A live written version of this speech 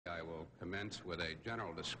I will commence with a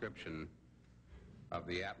general description of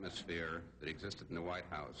the atmosphere that existed in the White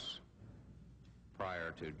House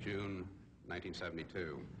prior to June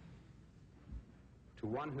 1972. To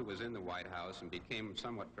one who was in the White House and became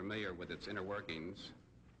somewhat familiar with its inner workings,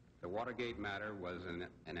 the Watergate matter was an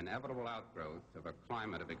inevitable outgrowth of a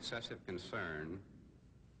climate of excessive concern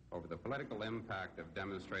over the political impact of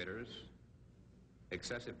demonstrators,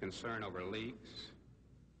 excessive concern over leaks,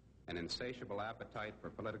 an insatiable appetite for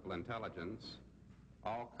political intelligence,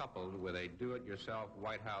 all coupled with a do-it-yourself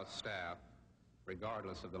White House staff,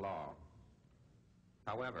 regardless of the law.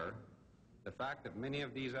 However, the fact that many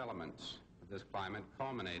of these elements of this climate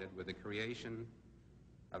culminated with the creation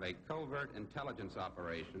of a covert intelligence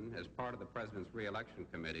operation as part of the President's re-election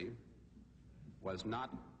committee was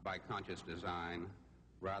not by conscious design,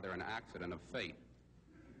 rather an accident of fate.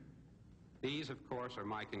 These, of course, are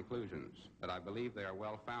my conclusions, but I believe they are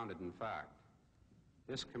well-founded in fact.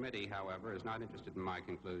 This committee, however, is not interested in my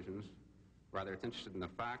conclusions. Rather, it's interested in the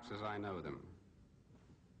facts as I know them.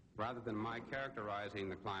 Rather than my characterizing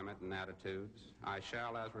the climate and attitudes, I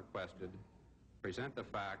shall, as requested, present the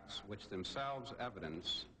facts which themselves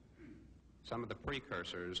evidence some of the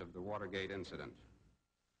precursors of the Watergate incident.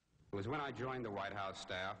 It was when I joined the White House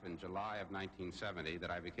staff in July of 1970 that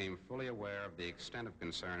I became fully aware of the extent of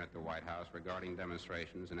concern at the White House regarding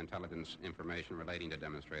demonstrations and intelligence information relating to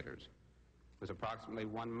demonstrators. It was approximately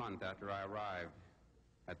 1 month after I arrived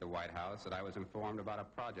at the White House that I was informed about a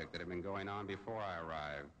project that had been going on before I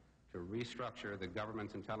arrived to restructure the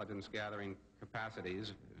government's intelligence gathering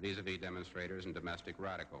capacities vis-a-vis demonstrators and domestic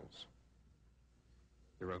radicals.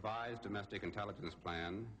 The revised domestic intelligence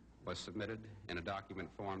plan was submitted in a document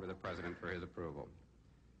form to the President for his approval.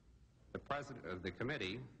 The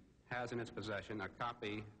committee has in its possession a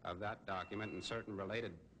copy of that document and certain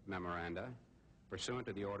related memoranda pursuant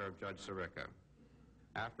to the order of Judge Sirica.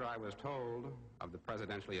 After I was told of the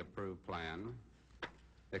presidentially approved plan,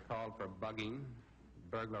 it called for bugging,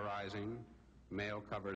 burglarizing, mail covers,